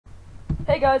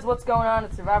Hey guys, what's going on?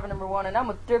 It's Survivor number 1, and I'm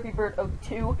with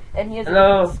DerpyBird02, and he has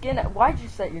Hello. a skin. Why'd you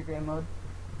set your game mode?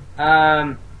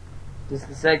 Just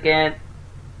a second.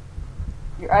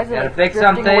 Your eyes are Gotta like fix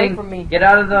drifting away something. from me. Get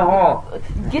out of the hall.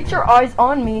 Get your eyes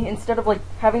on me instead of like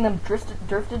having them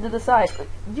drifted to the side.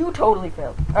 You totally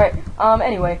failed. Alright,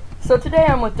 anyway, so today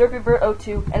I'm with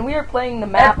DerpyBird02, and we are playing the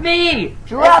map. That's me!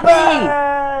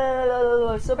 Dropper!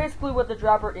 So basically what the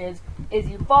dropper is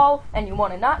you fall, and you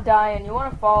want to not die, and you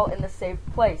want to fall in the safe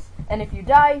place. And if you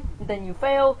die, then you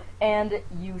fail, and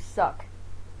you suck.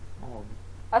 Oh.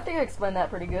 I think I explained that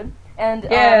pretty good. And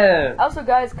Yeah. Also,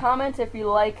 guys, comment if you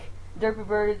like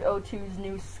DerpyBird02's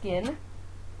new skin.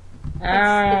 It's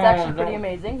actually pretty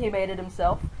amazing. He made it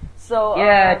himself. So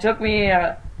yeah, it took me.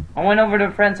 I went over to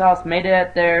a friend's house, made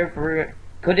it there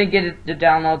couldn't get it to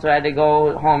download, so I had to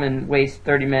go home and waste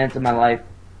 30 minutes of my life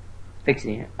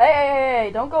fixing it.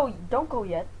 Hey, don't go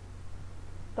yet.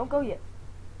 Don't go yet.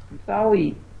 I'm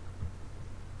sorry.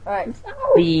 Alright. I'm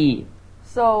sorry.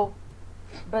 So,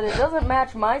 but it doesn't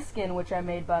match my skin, which I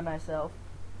made by myself.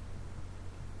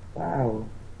 Wow.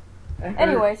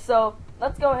 Anyway, so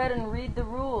let's go ahead and read the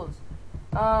rules.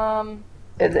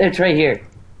 It's right here.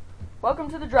 Welcome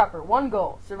to the dropper. 1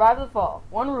 goal: survive the fall.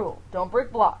 1 rule: don't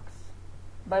break blocks.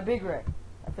 By Big Ray.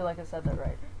 I feel like I said that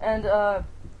right. And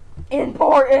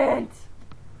important.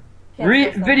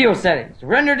 Video settings.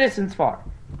 Render distance far.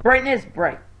 Brightness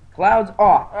bright. Clouds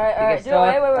off. Alright. Wait.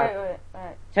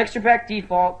 Alright. Texture pack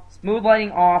default. Smooth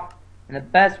lighting off. And the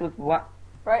best with what?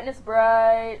 Brightness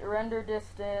bright. Render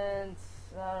distance.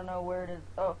 I don't know where it is.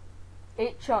 Oh,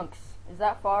 8 chunks. Is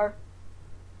that far?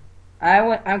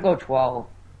 I'll go 12.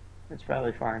 That's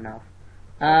probably far enough.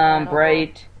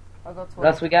 Bright. I'll go 12. What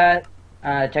else we got?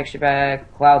 Texture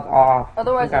pack. Clouds off.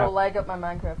 Otherwise, it'll lag up my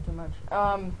Minecraft too much.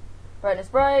 Brightness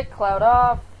bright. Cloud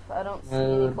off. I don't see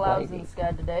any clouds in the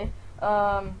sky today.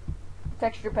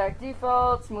 Texture pack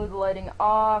default. Smooth lighting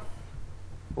off.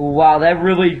 Wow, that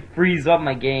really frees up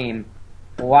my game.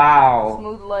 Wow.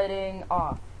 Smooth lighting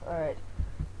off. Alright.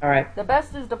 Alright. The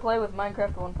best is to play with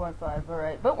Minecraft 1.5.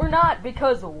 Alright. But we're not,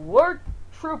 because we're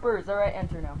troopers. Alright,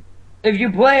 enter now. If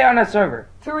you play on a server.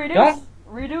 To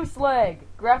reduce lag,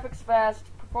 graphics fast,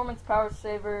 performance power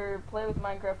saver, play with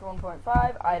Minecraft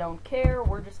 1.5. I don't care.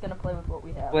 We're just gonna play with what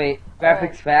we have. Wait,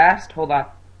 graphics fast? Hold on.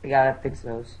 I gotta fix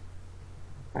those.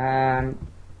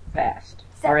 Fast.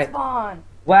 Set spawn.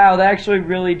 Wow, that actually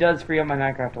really does free up my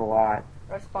Minecraft a lot.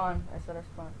 Respawn. I said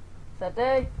respawn. Set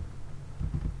day.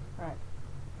 Alright.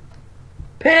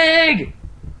 Pig!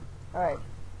 Alright.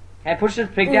 Can I push this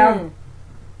pig down?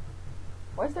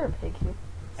 Why is there a pig here?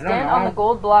 I don't Stand know. on the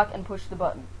gold block and push the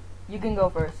button. You can go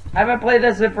first. I haven't played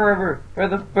this in forever. For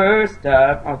the first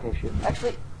time. Okay, shoot.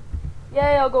 Actually,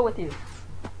 yay, I'll go with you.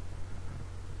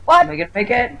 What? Am I gonna make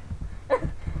it?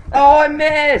 Oh, I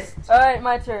missed! Alright,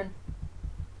 my turn.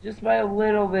 Just by a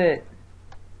little bit.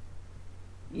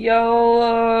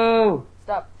 YOLO!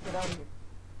 Stop. Get out of here.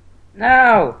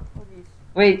 No! Oh, jeez.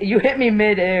 Wait, you hit me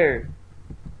mid-air.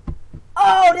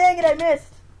 Oh, dang it, I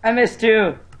missed! I missed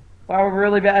too. Wow, we're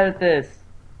really bad at this.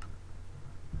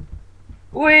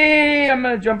 Whee! I'm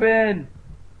gonna jump in.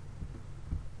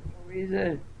 No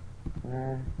reason.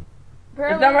 It's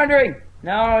not rendering!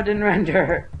 No, it didn't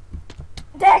render.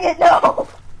 Dang it, no!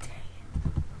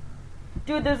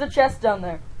 Dude, there's a chest down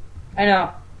there. I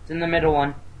know. It's in the middle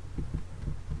one.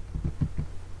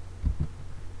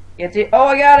 Can't see. Oh,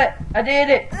 I got it! I did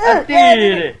it! I did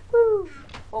it! Woo.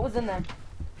 What was in there?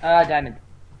 Diamond.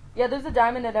 Yeah, there's a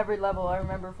diamond at every level. I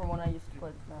remember from when I used to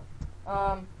play this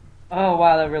map. Oh,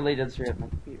 wow, that really does free up my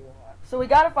computer a lot. So we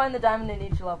gotta find the diamond in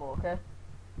each level, okay?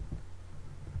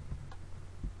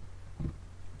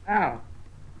 Oh.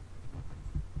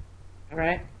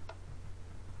 Alright.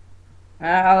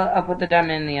 I'll put the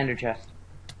diamond in the ender chest.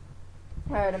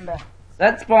 Alright, I'm back.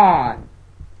 Set spawn.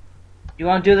 You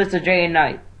want to do this a day and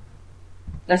night?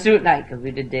 Let's do it night, because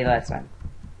we did day last time.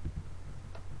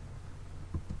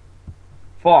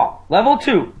 Fall. Level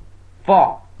 2.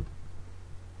 Fall.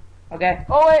 Okay.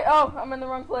 Oh, wait, oh, I'm in the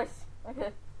wrong place.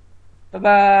 Okay.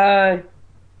 Bye-bye.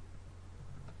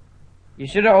 You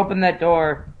should have opened that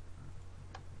door.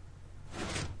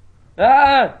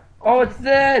 Ah! Oh, it's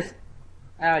this!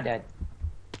 Oh, I died.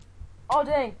 Oh,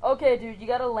 dang. Okay, dude, you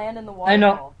gotta land in the water. I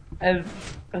know.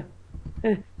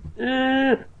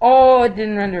 Oh, it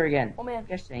didn't render again. Oh, man.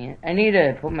 Gosh dang it. I need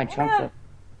to put my chunks up.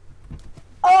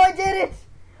 Oh, I did it!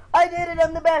 I did it!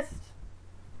 I'm the best!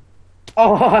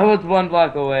 Oh, I was 1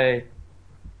 block away.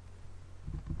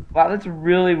 Wow, that's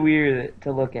really weird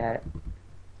to look at.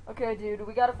 Okay, dude,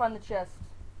 we gotta find the chest.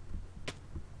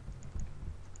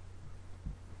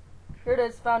 Here it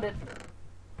is, found it.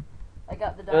 I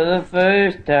got the For diamond. the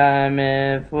first time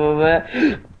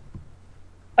ever.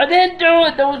 I didn't do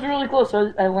it! That was really close.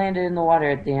 I landed in the water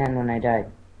at the end when I died.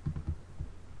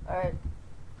 Alright.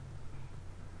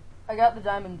 I got the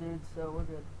diamond, dude, so we're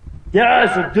good.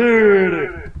 Yes, I did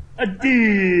it! I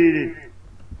did it!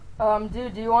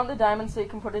 Dude, do you want the diamond so you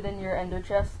can put it in your ender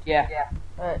chest? Yeah.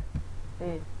 Alright.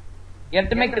 Hey. You have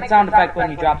to make the sound effect when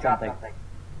you drop something.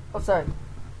 Oh, sorry.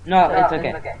 No, Sorry, it's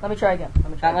okay. Let me try again.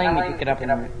 Not letting me pick it up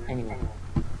anymore.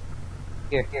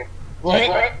 Here.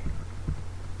 What?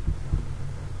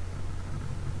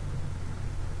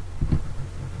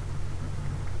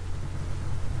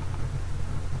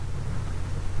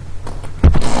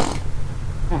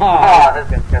 Oh, that's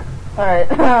good. Alright,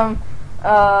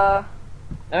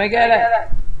 Let me get it.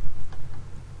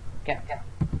 Okay.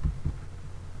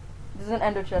 there's an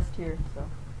ender chest here, so.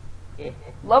 Yeah.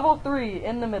 Level 3,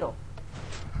 in the middle.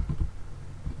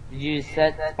 Did you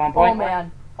set spawn point?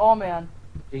 Oh man.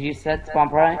 Did you set spawn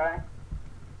point?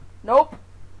 Nope.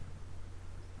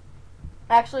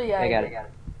 Actually, yeah. I got it.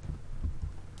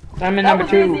 Diamond That number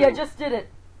was 2. easy, I just did it.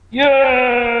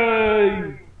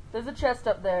 Yay! There's a chest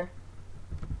up there.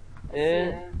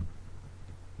 I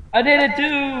did it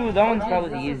too! That one's probably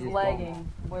the This easiest is one.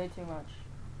 lagging way too much.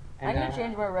 I'm gonna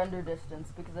change my render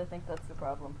distance because I think that's the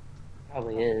problem.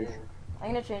 Probably is.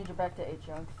 I'm gonna change it back to 8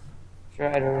 chunks.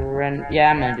 Try to run.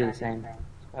 Yeah, I'm gonna do the same.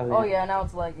 Oh yeah, now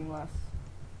it's lagging less.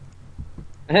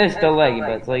 It's still lagging,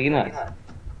 but it's lagging less.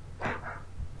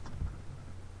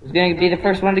 Who's gonna be the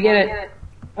first one to get it?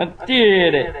 I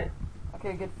did it!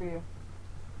 Okay, good for you.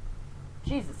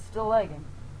 Jeez, it's still lagging.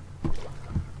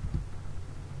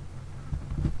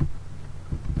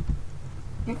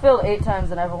 You failed 8 times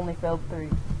and I've only failed 3.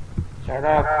 Shut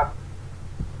up.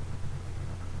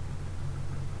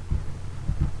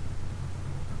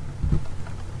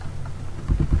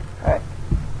 Alright.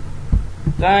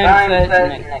 Time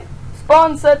set next.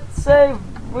 Spawn, set, save,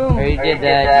 boom. Already did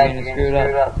that, you're gonna screw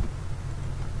it up.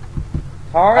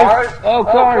 Cars? Oh,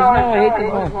 cars, no, I hate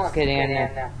these ones. Just kidding, in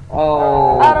there.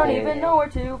 Oh. I don't even know where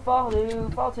to fall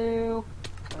to.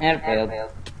 And it failed.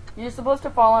 You're supposed to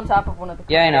fall on top of one of the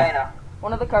cars. Yeah, I know.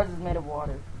 One of the cars is made of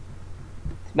water.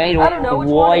 It's made I don't know of which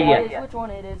one it water. is. Which one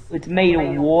it is. It's made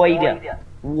of water.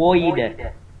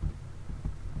 Water.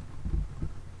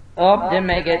 Oh, didn't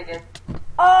make it.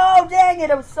 Oh, dang it,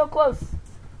 I was so close.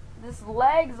 This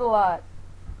lags a lot.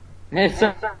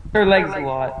 Sir Legs a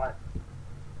lot.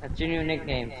 That's your new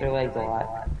nickname, Sir Legs a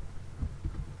lot.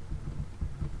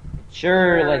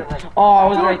 Sure, like, oh, I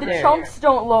was Dude, right the there. chunks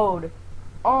don't load.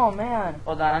 Oh, man.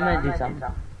 Hold on, I'm gonna do something.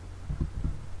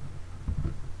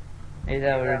 Maybe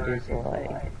that would reduce the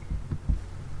lag.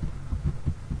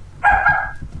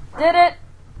 Did it.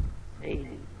 Hey,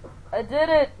 I did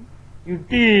it. you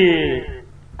did.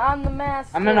 I'm the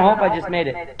master. I'm gonna hope I just made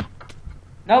it.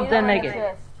 Nope, didn't make it.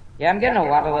 Chest. Yeah, I'm getting a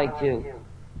lot of lag too.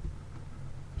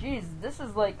 Jeez, this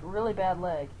is like really bad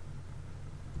lag.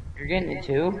 You're getting it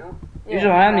too? Yeah.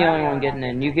 Usually I'm the only one getting it,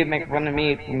 and you keep making fun of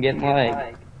me from getting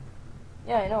lag.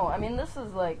 Yeah, I know. I mean, this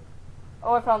is like...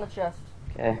 Oh, I found the chest.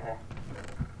 Okay.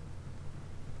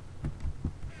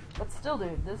 But still,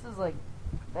 dude, this is like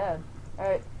bad.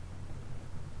 Alright.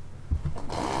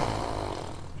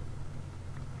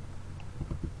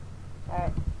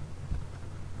 Alright.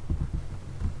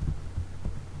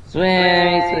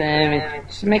 Swim, swim. It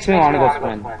just makes me want to go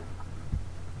swim.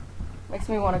 Makes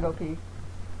me want to go pee.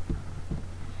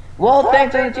 Well,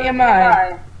 thanks for the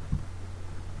TMI.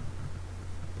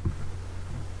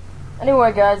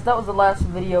 Anyway, guys, that was the last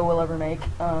video we'll ever make.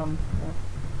 Yeah.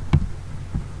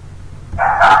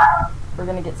 We're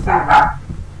gonna get sued now.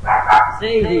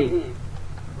 Sadie.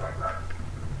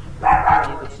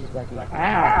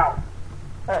 Ow.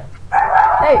 Alright.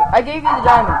 Hey, I gave you the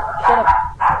diamond. Shut up.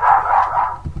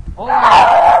 Hold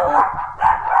on.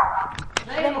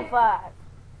 Level 5.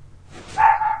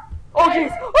 Oh,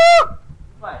 jeez. Oh!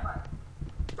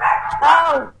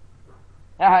 Ow!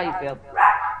 How you feel?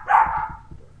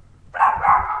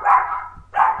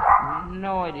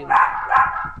 No idea.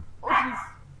 Oh, jeez.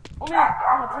 Oh, man.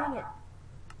 Oh, dang it.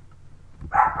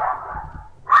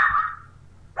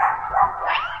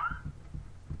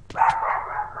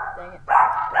 Dang it.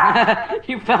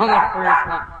 You found the first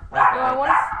one. No,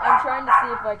 I'm trying to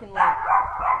see if I can, like...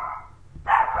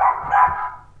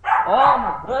 Oh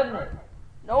my goodness.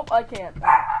 Nope, I can't.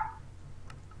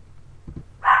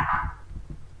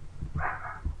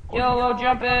 YOLO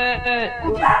jump it!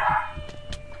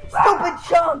 Stupid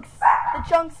chunks! The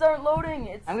chunks aren't loading.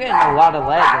 It's... I'm getting a lot of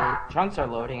lag. The chunks are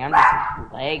loading. I'm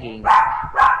just lagging.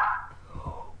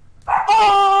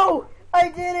 Oh! I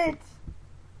did it!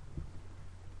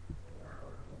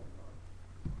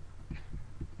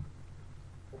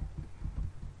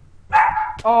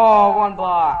 Oh, one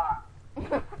block.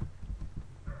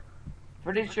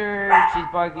 Pretty sure she's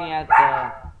barking at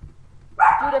the...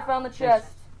 Dude, I found the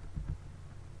chest.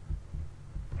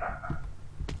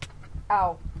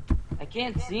 Ow. I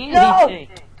can't see No!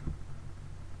 anything.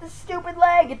 The stupid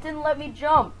leg, it didn't let me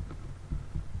jump.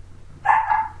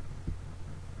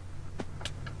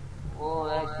 Oh,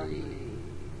 actually...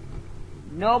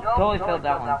 Nope, totally failed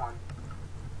that one.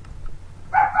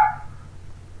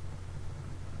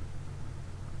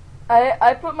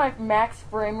 I put my max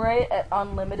frame rate at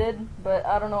unlimited, but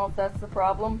I don't know if that's the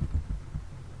problem.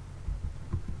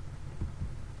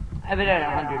 I have it at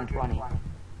 120.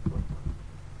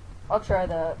 I'll try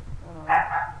that. I don't know.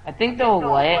 I think the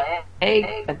lag,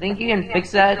 I think you can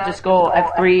fix that. Just go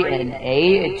F3 and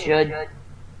A. It should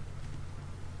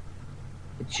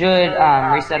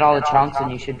reset all the chunks,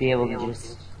 and you should be able to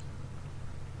just...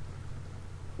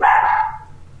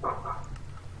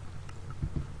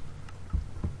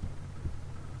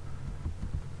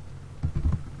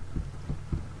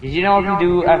 Did you know if you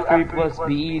do F3 plus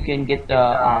B, you can get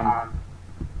the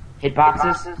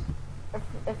hitboxes?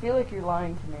 I feel like you're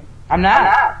lying to me. I'm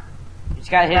not. You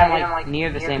just gotta hit them like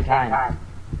near the same time.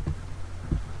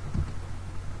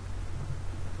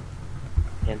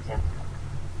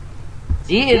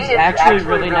 See, it's actually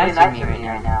really nice for me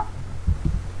right now.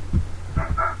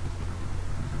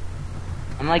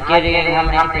 I'm like getting, how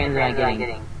many frames am I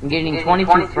getting? I'm getting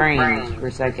 22 frames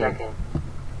per second.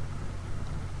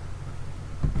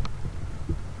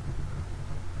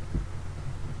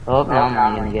 Oh, no, I'm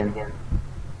lagging again.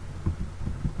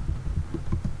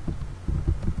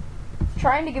 It's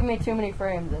trying to give me too many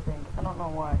frames, I think. I don't know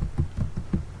why.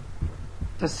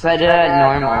 Just set it at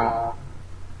normal.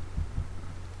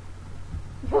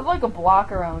 There's like a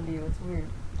block around you, it's weird.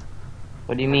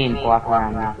 What do you mean, block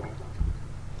around me?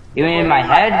 You mean in my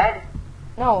head?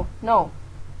 No, no.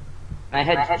 My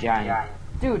head's giant.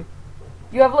 Dude,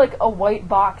 you have like a white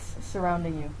box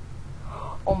surrounding you.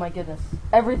 Oh my goodness.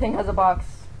 Everything has a box.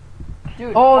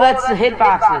 Dude. Oh, that's the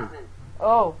hitboxes.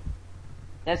 Oh.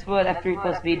 That's what F3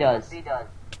 plus B does.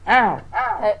 Ow.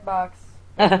 Hitbox.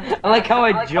 I like how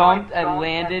I jumped, I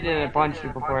landed, and I punched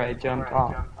it before I jumped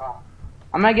off.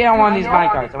 I'm gonna get on one of these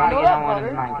minecarts. I wanna get on one of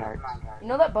these minecarts. You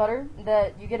know that butter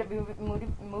that you get at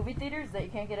movie theaters that you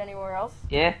can't get anywhere else?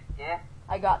 Yeah?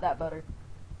 I got that butter.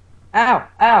 Ow!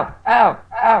 Ow! Ow!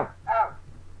 Ow!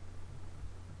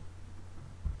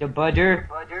 The butter.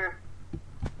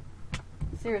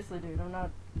 Seriously, dude, I'm not...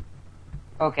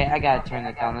 Okay, I gotta turn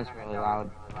that down. That's really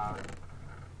loud.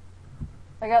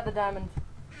 I got the diamond.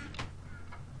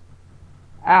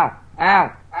 Ow!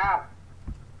 Ow!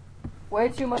 Way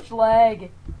too much lag.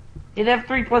 Hit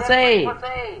F3 plus A!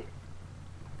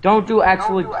 Don't do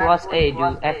actually plus A, do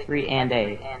F3 and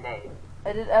A.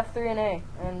 I did F3 and A,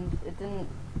 and it didn't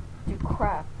do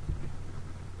crap.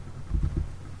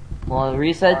 Well, it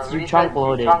resets your chunk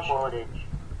loadage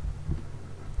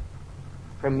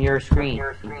from your screen.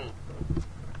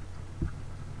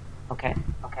 Okay.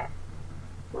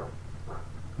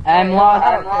 I'm lost.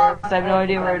 I have no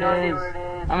idea where it is.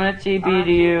 I'm gonna TP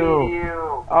to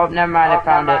you. Oh, never mind. I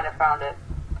found it.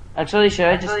 Actually, should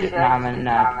I just do? No, I'm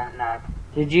not.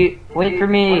 Did you wait for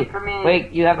me?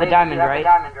 Wait, you have the diamond, right?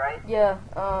 Yeah.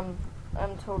 I'm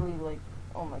totally like,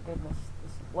 oh my goodness,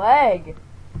 this lag.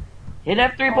 Hit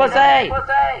F3 plus A.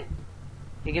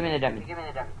 You give me the diamond.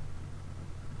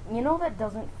 You know that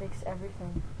doesn't fix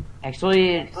everything.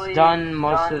 Actually, it's done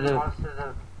most of the.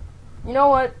 You know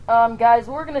what, guys,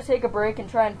 we're gonna take a break and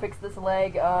try and fix this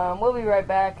lag. We'll be right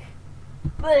back.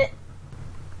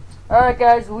 Alright,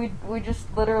 guys, we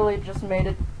just literally just made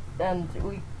it, and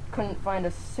we couldn't find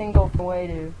a single way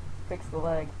to fix the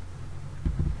lag.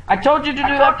 I told you to do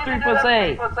F3 plus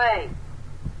A.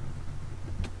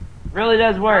 Really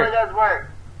does work.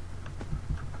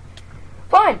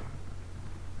 Fine.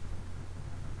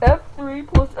 F3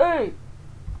 plus A.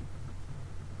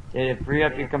 Did it free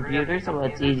up your computer so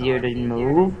it's easier to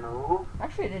move?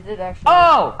 Actually, it did actually.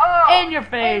 Oh! In your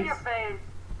face!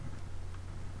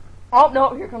 Oh,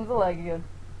 no, here comes the lag again.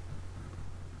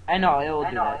 I know, it will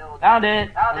do that. Found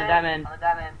it! On the diamond.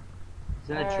 It's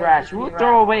in the trash. We'll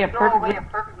throw away a perfectly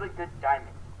good diamond.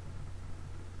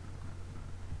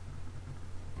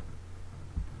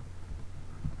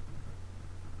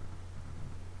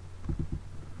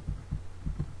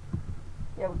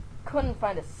 Yeah, we couldn't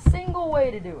find a single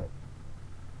way to do it.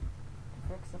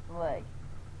 To fix up the lag.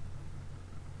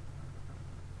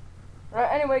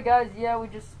 Right, anyway, guys, yeah, we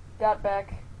just got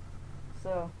back.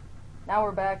 So, now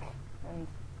we're back, and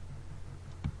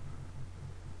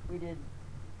we did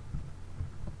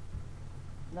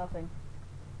nothing.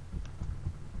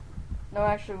 No,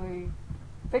 actually,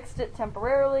 fixed it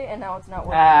temporarily, and now it's not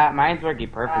working. Mine's working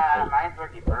perfectly.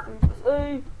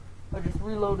 Hey, I just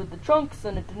reloaded the chunks,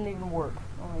 and it didn't even work.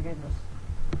 Oh my goodness.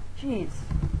 Jeez.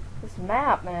 This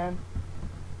map, man.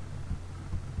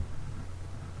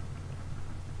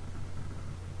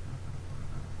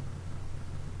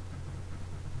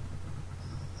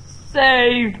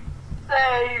 Save!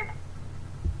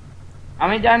 How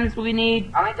many diamonds do we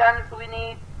need? I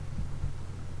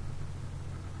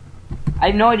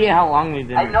have no idea how long we've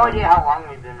been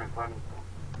recording.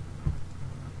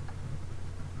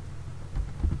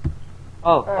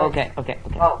 Oh, Alright. okay.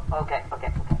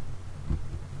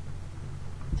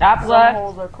 Top Some left.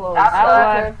 holes are closed. Top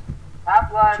Okay.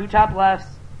 left. Two top lefts.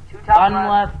 Bottom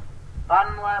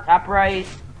left. Top right.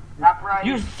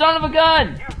 You son of a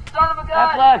gun!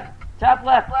 Top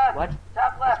left. What?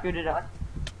 I screwed it up.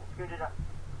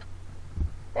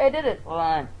 Hey, I did it. Hold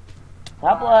on.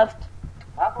 Top left.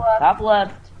 Bottom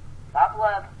left.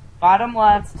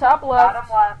 It's top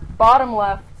left. Bottom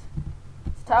left.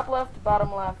 It's top left,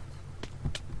 bottom left.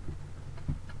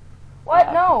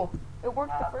 What? No! It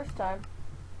worked the first time.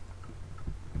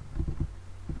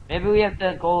 Maybe we have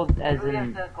to go as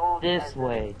in this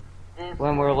way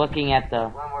when we're looking at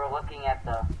the.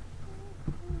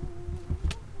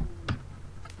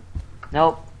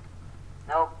 Nope.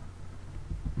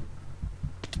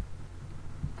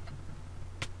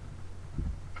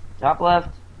 Top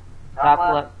left.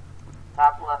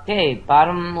 Okay,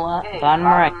 bottom left. Bottom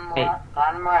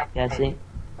right. Jesse.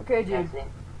 Okay, dude.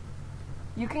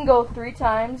 You can go 3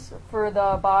 times for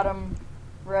the bottom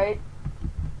right.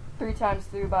 3 times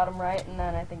through bottom right, and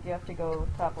then I think you have to go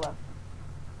top left.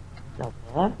 Top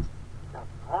left.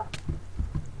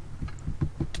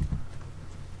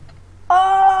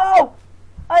 Oh!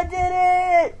 I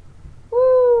did it!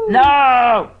 Woo!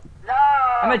 No!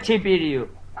 I'm a TP to you.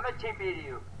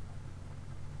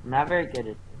 I'm not very good at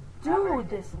it. Dude,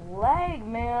 this lag,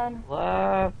 man.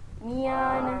 Left.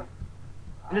 Neon.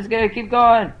 I'm just gonna keep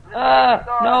going.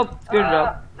 Nope. Screwed it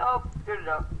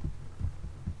up.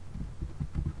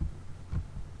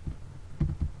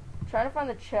 Trying to find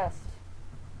the chest.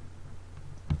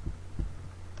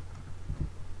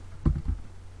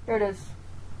 Here it is.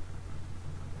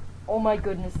 Oh my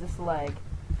goodness, this lag.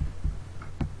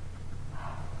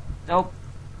 Nope.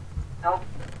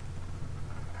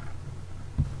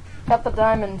 Got the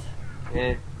diamond.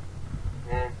 Okay.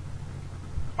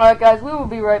 Alright guys, we will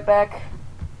be right back.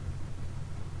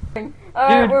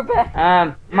 Alright, we're back.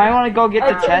 Might want to go get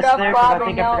the chest turned there off because I Bob,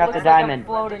 think and I now it forgot the looks like I'm diamond.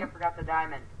 floating.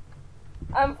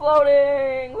 I'm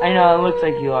floating! I know, it looks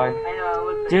like you are.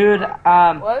 Dude,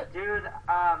 What?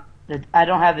 I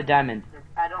don't have the diamond. You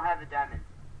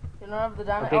don't have the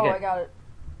diamond? Okay, oh, good. I got it.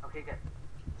 I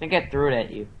think I threw it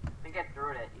at you.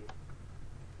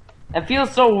 It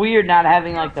feels so weird not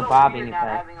having like the bobbing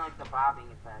effect.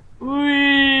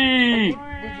 Whee!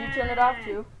 Did you turn it off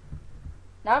too?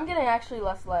 Now I'm getting actually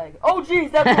less lag. Oh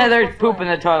jeez, that's There's poop in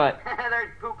the toilet.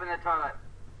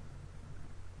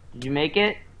 Did you make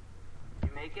it?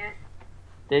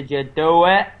 Did you do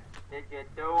it?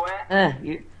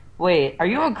 Wait, are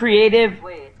you in creative?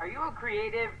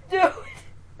 Dude,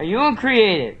 Are you in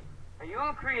creative?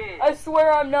 I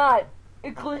swear I'm not.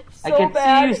 It glitched so I can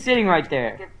bad. see you sitting right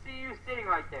there.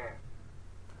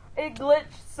 It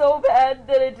glitched so bad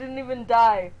that it didn't even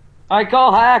die. I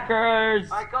call hackers!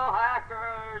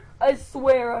 I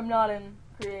swear I'm not in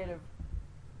creative.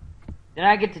 Then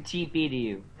I get to TP to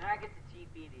you.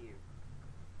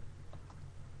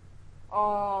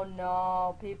 Oh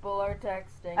no, people are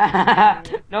texting.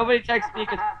 Nobody texts me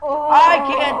because Oh. I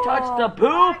can't touch the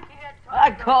poop!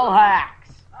 I call hacks!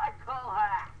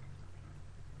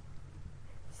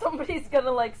 Somebody's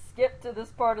gonna like skip to this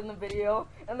part in the video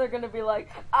and they're gonna be like,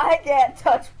 I can't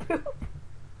touch poop.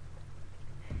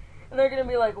 And they're gonna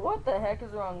be like, what the heck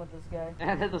is wrong with this guy?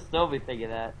 There's a Sylvie thing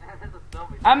of that.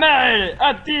 I made it!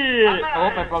 I did it! I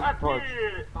hope I broke the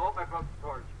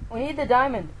torch. We need the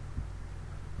diamond.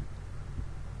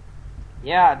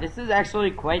 Yeah, this is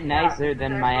actually quite nicer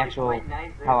than my actual,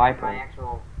 how I play.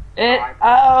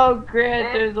 Oh,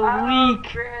 Grant, there's a leak!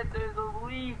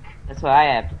 That's what I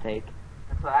have to take.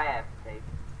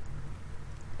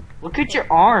 Look at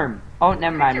your arm! Oh,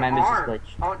 never mind, my miss is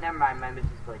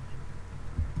glitched.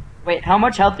 Wait, how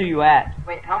much health are you at?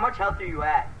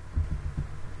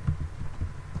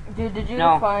 Dude, did you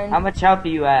No, find how much health are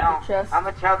you at? the chest? No.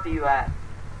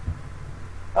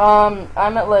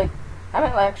 I'm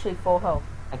at actually full health.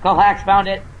 I call hacks, found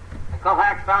it.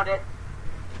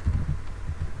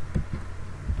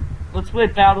 Let's play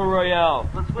Battle Royale.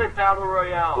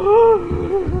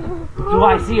 Do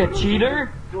I see a cheater?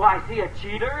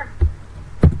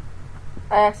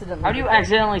 I accidentally. How do you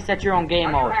accidentally set your own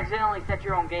game mode?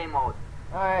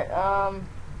 Alright, I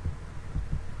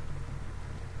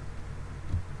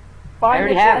find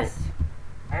already the have chest.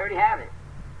 it.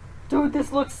 Dude,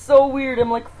 this looks so weird. I'm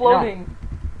like floating.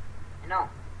 I know.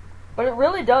 But it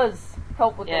really does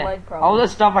help with the leg problem. All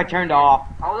this stuff I turned off.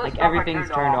 Like everything's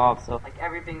turned off. So.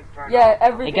 Yeah,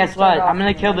 everything. Hey, guess what? I'm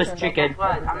gonna kill this chicken.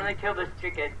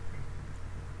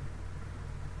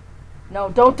 No,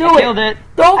 don't do I it. killed it.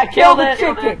 Don't kill the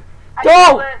chicken.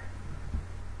 Don't.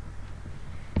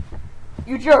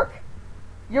 You jerk.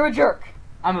 You're a jerk.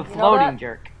 I'm a floating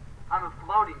jerk.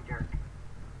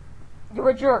 You're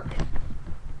a jerk.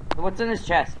 What's in this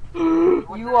chest? You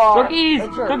are cookies. a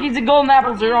jerk. Cookies and golden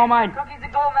apples. They're all mine. I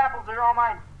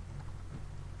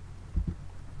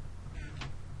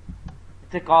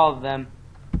took all of them.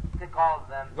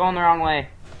 Going the wrong way.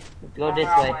 Go this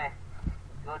way.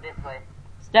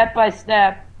 Step by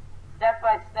step.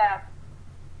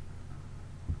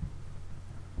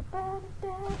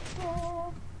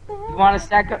 You want a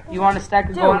stack of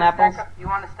golden apples?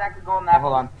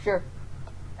 Hold on. Sure.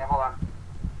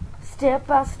 Step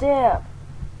by step.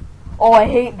 Oh, I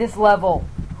hate this level.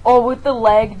 Oh, with the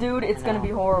lag, dude, it's gonna be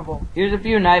horrible. Here's a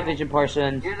few night vision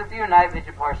portions.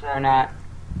 Or not.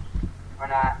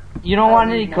 You don't want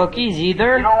any cookies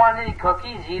either?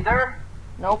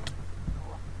 Nope.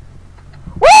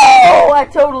 Woo! I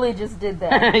totally just did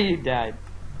that. You died.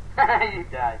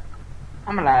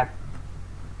 I'm alive.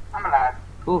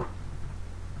 Ooh.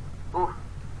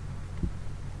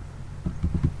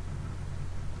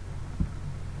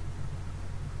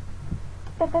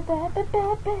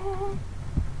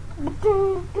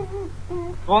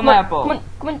 Golden apple.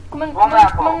 Come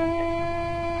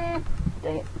on.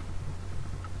 Dang it.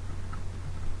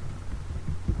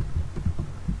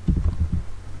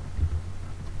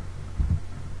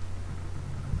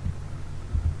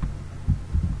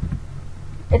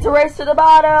 It's a race to the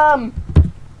bottom!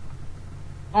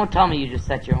 Don't tell me you just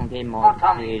set your own game mode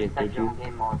creative, did you?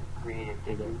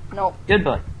 No. Good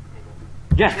boy.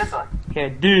 Yes! Okay,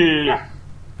 dude.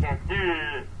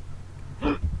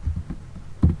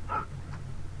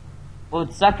 Well,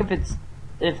 it'd suck if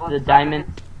the diamond...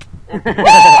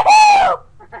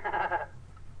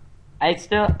 I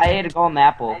ate a golden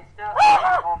apple.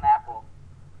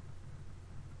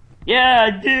 Yeah,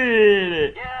 I did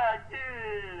it!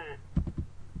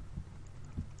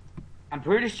 I'm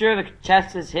pretty sure the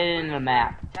chest is hidden in the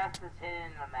map. Do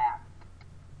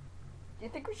you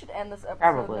think we should end this episode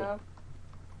Probably. now?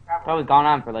 Probably gone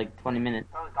on for like 20 minutes.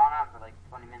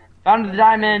 Found the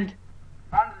diamond!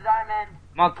 Come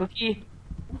on, cookie.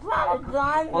 Hold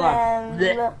on.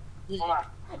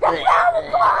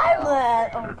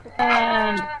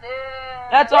 And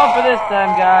that's all for this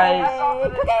time, guys.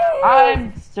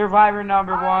 I'm Survivor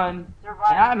number 1,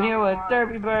 and I'm here with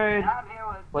Derpy Bird.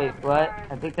 Wait, what?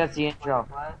 I think that's the intro.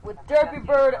 With Derpy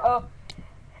Bird.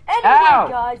 Anyway, Ow!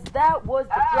 guys, that was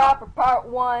the Dropper Part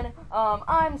 1.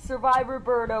 I'm Survivor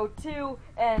Birdo 2,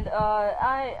 and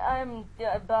I'm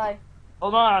bye.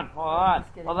 Hold on.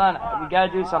 We gotta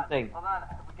do something.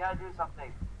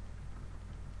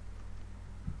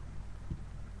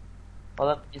 Hold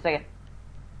up, just a second.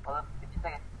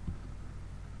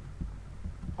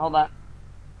 Hold on.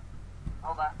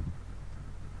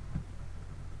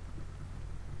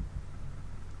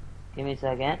 Give me a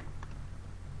second.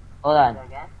 Hold on.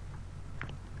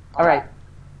 Alright.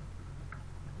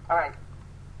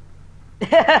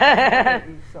 Thank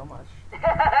you so much.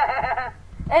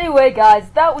 Anyway, guys,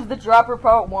 that was the Dropper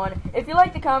Part 1. If you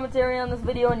like the commentary on this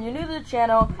video and you're new to the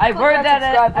channel, I've heard that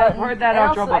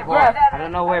outro before. Yeah, I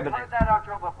don't know where, but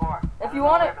if you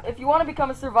want to become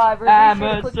a survivor, I'm be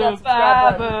sure to a click that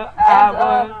subscribe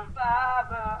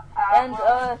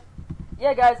button.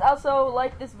 Yeah, guys. Also,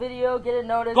 like this video, get it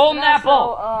noticed. Golden and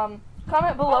also, apple.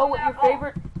 Comment below what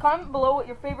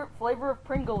your favorite flavor of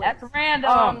Pringle is. That's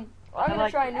random. I'm gonna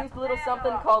try a new little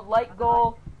something called Like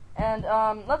Goal, and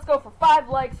let's go for 5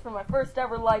 likes for my first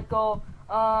ever like goal.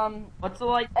 What's the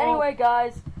like goal? Anyway,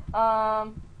 guys.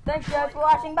 Thanks, guys, for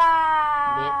watching.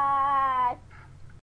 Bye.